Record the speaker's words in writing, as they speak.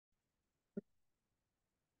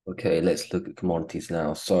Okay, let's look at commodities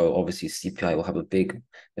now. So obviously CPI will have a big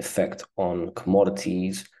effect on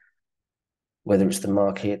commodities, whether it's the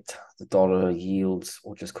market, the dollar yields,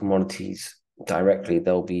 or just commodities directly,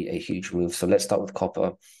 there'll be a huge move. So let's start with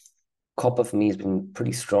copper. Copper for me has been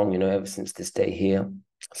pretty strong, ever since this day here,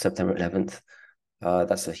 September 11th.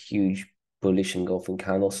 That's a huge bullish engulfing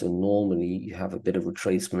candle. So normally you have a bit of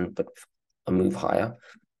retracement, but a move higher.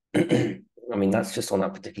 I mean, that's just on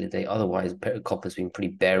that particular day. Otherwise, copper's been pretty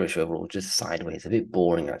bearish overall, just sideways, a bit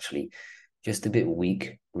boring actually, just a bit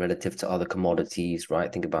weak relative to other commodities,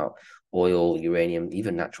 right? Think about oil, uranium,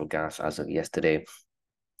 even natural gas as of yesterday.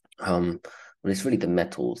 But it's really the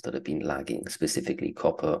metals that have been lagging, specifically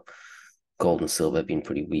copper, gold, and silver have been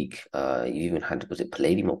pretty weak. You even had, was it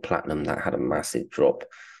palladium or platinum that had a massive drop?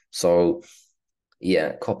 So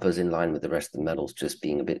yeah, copper's in line with the rest of the metals, just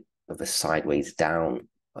being a bit of a sideways down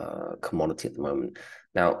commodity at the moment.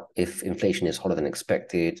 Now, if inflation is hotter than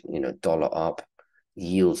expected, dollar up,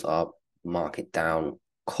 yields up, market down,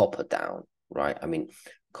 copper down, right? I mean,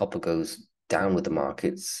 copper goes down with the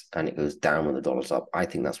markets and it goes down when the dollar's up. I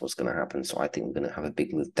think that's what's going to happen. So I think we're going to have a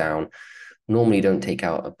big move down. Normally, you don't take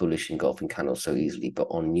out a bullish engulfing candle so easily, but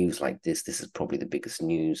on news like this is probably the biggest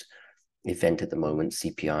news event at the moment.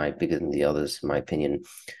 CPI bigger than the others, in my opinion.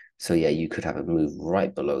 So yeah, you could have a move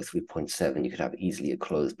right below 3.7. You could have easily a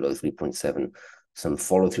close below 3.7. Some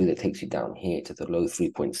follow through that takes you down here to the low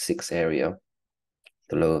 3.6 area,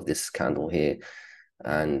 the low of this candle here.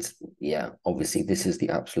 And yeah, obviously this is the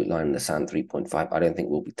absolute line in the sand, 3.5. I don't think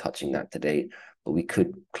we'll be touching that today, but we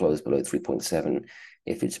could close below 3.7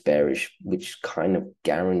 if it's bearish, which kind of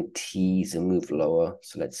guarantees a move lower.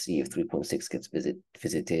 So let's see if 3.6 gets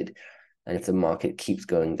visited. And if the market keeps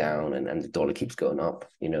going down and the dollar keeps going up,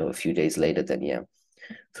 a few days later, then yeah,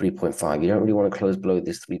 3.5. You don't really want to close below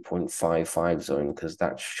this 3.55 zone because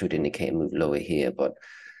that should indicate a move lower here. But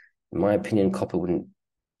in my opinion, copper wouldn't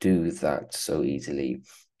do that so easily.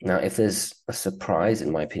 Now, if there's a surprise,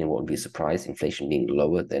 in my opinion, what would be a surprise? Inflation being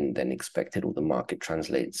lower than expected, or the market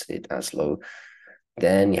translates it as low,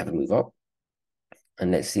 then you have to move up.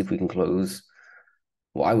 And let's see if we can close.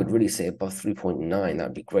 Well, I would really say above 3.9,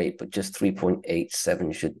 that'd be great, but just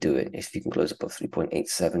 3.87 should do it. If you can close above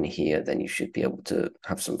 3.87 here, then you should be able to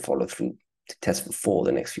have some follow through to test for 4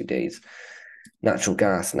 the next few days. Natural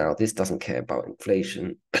gas, now, this doesn't care about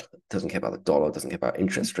inflation, doesn't care about the dollar, doesn't care about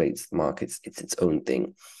interest rates, the markets, it's its own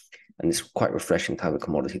thing. And it's quite refreshing to have a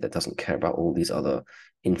commodity that doesn't care about all these other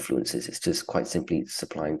influences. It's just quite simply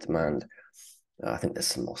supply and demand. I think there's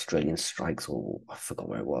some Australian strikes, or I forgot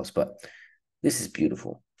where it was, but this is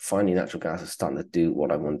beautiful. Finally, natural gas is starting to do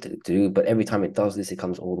what I wanted it to do. But every time it does this, it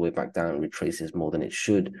comes all the way back down, retraces more than it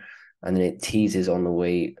should. And then it teases on the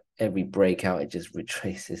way. Every breakout, it just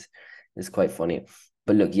retraces. It's quite funny.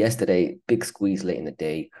 But look, yesterday, big squeeze late in the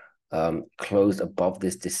day, closed above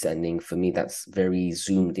this descending. For me, that's very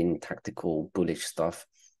zoomed in tactical bullish stuff.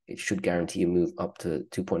 It should guarantee a move up to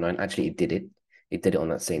 2.9. Actually, it did it. It did it on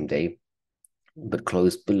that same day, but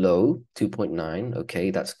closed below 2.9.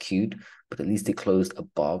 Okay, that's cute, but at least it closed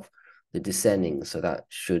above the descending. So that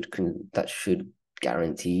should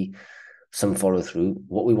guarantee some follow through.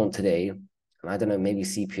 What we want today, and I don't know, maybe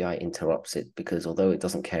CPI interrupts it because although it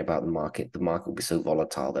doesn't care about the market will be so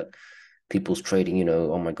volatile that people's trading,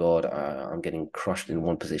 oh my God, I'm getting crushed in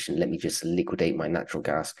one position. Let me just liquidate my natural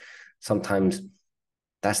gas. Sometimes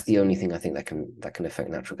that's the only thing I think that can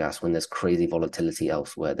affect natural gas when there's crazy volatility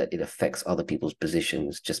elsewhere, that it affects other people's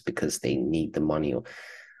positions just because they need the money.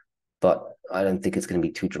 But I don't think it's going to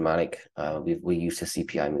be too dramatic. We're used to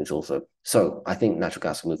CPI moves also. So I think natural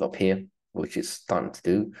gas will move up here, which it's starting to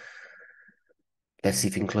do. Let's see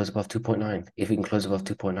if we can close above 2.9. If we can close above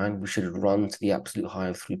 2.9, we should run to the absolute high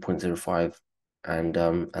of 3.05. And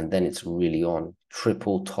then it's really on.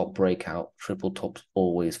 Triple top breakout. Triple tops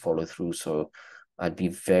always follow through. So I'd be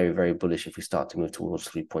very, very bullish if we start to move towards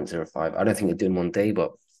 3.05. I don't think they're doing one day,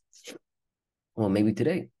 but well, maybe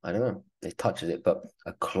today. I don't know. It touches it, but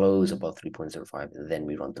a close above 3.05, then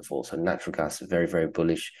we run to fall. So natural gas, very, very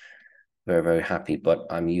bullish, very, very happy. But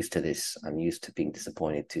I'm used to this. I'm used to being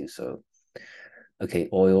disappointed too. So okay,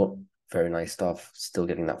 oil, very nice stuff. Still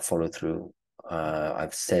getting that follow through.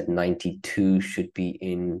 I've said 92 should be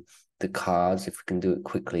in the cards if we can do it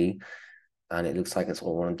quickly. And it looks like that's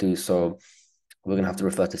what we want to do. So we're going to have to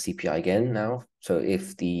refer to CPI again now. So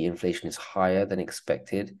if the inflation is higher than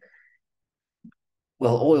expected,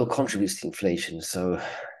 well, oil contributes to inflation. So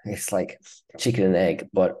it's like chicken and egg,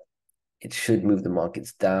 but it should move the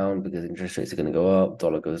markets down because interest rates are going to go up,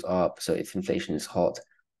 dollar goes up. So if inflation is hot,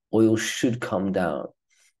 oil should come down.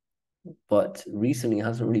 But recently it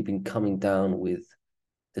hasn't really been coming down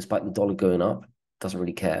despite the dollar going up. doesn't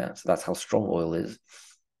really care. So that's how strong oil is,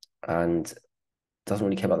 and doesn't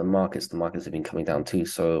really care about the markets. The markets have been coming down too.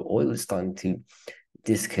 So oil is starting to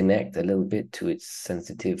disconnect a little bit to its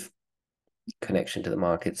sensitive connection to the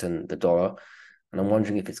markets and the dollar. And I'm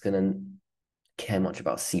wondering if it's going to care much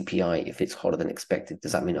about CPI. If it's hotter than expected,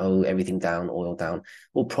 does that mean, oh, everything down, oil down?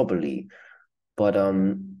 Well, probably. But I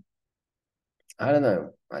don't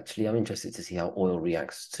know. Actually, I'm interested to see how oil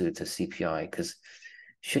reacts to CPI, because it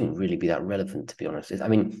shouldn't really be that relevant, to be honest. I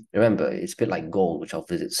mean, remember, it's a bit like gold, which I'll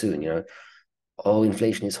visit soon, you know. Oh,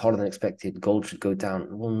 inflation is hotter than expected. Gold should go down.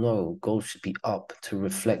 Well, no, gold should be up to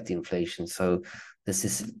reflect the inflation. So there's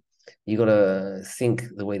this, you got to think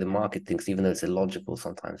the way the market thinks, even though it's illogical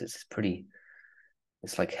sometimes. It's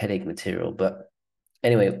like headache material. But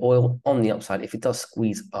anyway, oil on the upside, if it does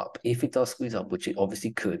squeeze up, which it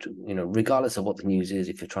obviously could, you know, regardless of what the news is,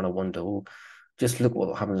 if you're trying to wonder, well, just look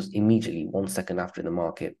what happens immediately 1 second after in the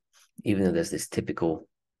market, even though there's this typical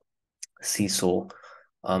seesaw,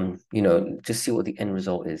 you know, just see what the end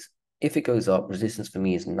result is. If it goes up, resistance for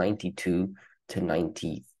me is 92 to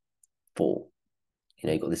 94. You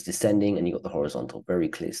know, you got this descending and you got the horizontal, very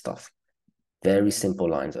clear stuff. Very simple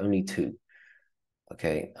lines, only two.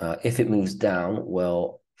 Okay, if it moves down,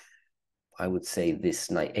 well, I would say this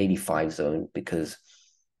 85 zone, because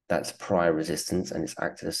that's prior resistance and it's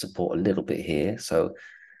acted as support a little bit here. So,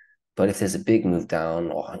 but if there's a big move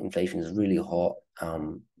down or inflation is really hot,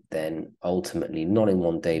 then ultimately, not in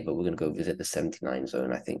one day, but we're going to go visit the 79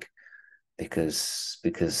 zone, I think, because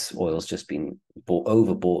oil's just been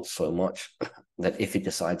overbought so much that if it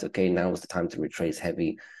decides, okay, now is the time to retrace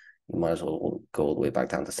heavy, you might as well go all the way back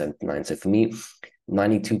down to 79. So for me,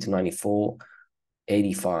 92 to 94,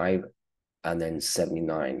 85, and then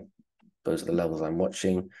 79. Those are the levels I'm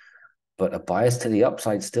watching. But a bias to the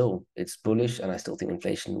upside still. It's bullish, and I still think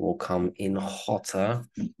inflation will come in hotter,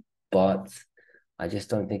 but I just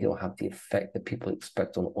don't think it will have the effect that people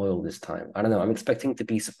expect on oil this time. I don't know. I'm expecting to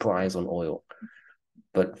be surprised on oil,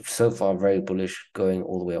 but so far very bullish, going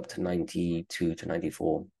all the way up to 92 to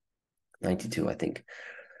 94. 92, I think,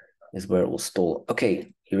 is where it will stall.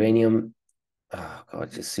 Okay, uranium. Oh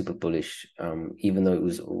God, just super bullish. Even though it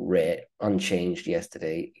was red, unchanged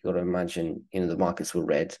yesterday, you got to imagine, you know, the markets were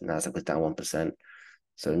red. Nasdaq was down 1%.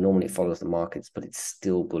 So normally it follows the markets, but it's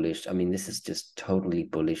still bullish. I mean, this is just totally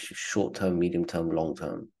bullish, short term, medium term, long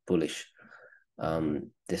term, bullish.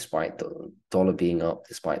 Despite the dollar being up,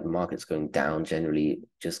 despite the markets going down, generally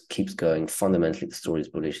just keeps going. Fundamentally, the story is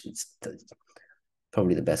bullish. It's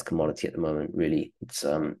probably the best commodity at the moment, really. It's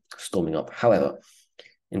storming up. However,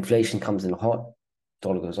 inflation comes in hot,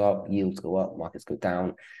 dollar goes up, yields go up, markets go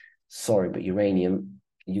down. Sorry, but uranium,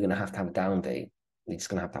 you're going to have a down day. You're just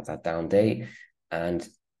going to have that down day. And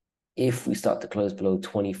if we start to close below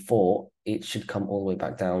 24, it should come all the way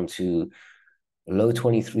back down to low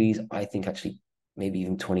 23s. I think actually maybe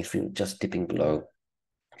even 23, just dipping below,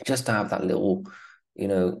 just to have that little, you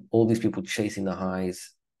know, all these people chasing the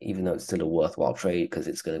highs, even though it's still a worthwhile trade because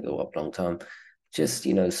it's going to go up long term, just,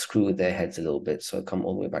 you know, screw with their heads a little bit. So come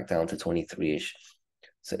all the way back down to 23-ish.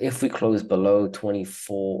 So if we close below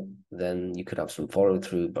 24, then you could have some follow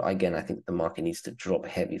through. But again, I think the market needs to drop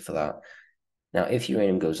heavy for that. Now, if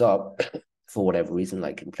uranium goes up for whatever reason,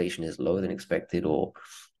 like inflation is lower than expected, or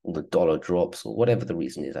the dollar drops, or whatever the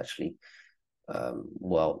reason is actually,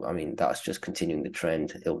 well, I mean, that's just continuing the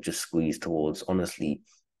trend. It'll just squeeze towards, honestly,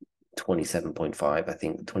 27.5. I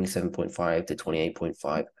think 27.5 to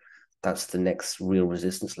 28.5. That's the next real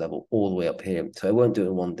resistance level all the way up here. So I won't do it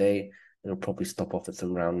in one day. It'll probably stop off at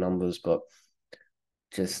some round numbers, but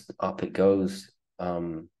just up it goes.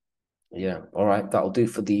 Yeah, all right, that'll do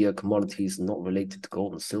for the commodities not related to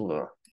gold and silver.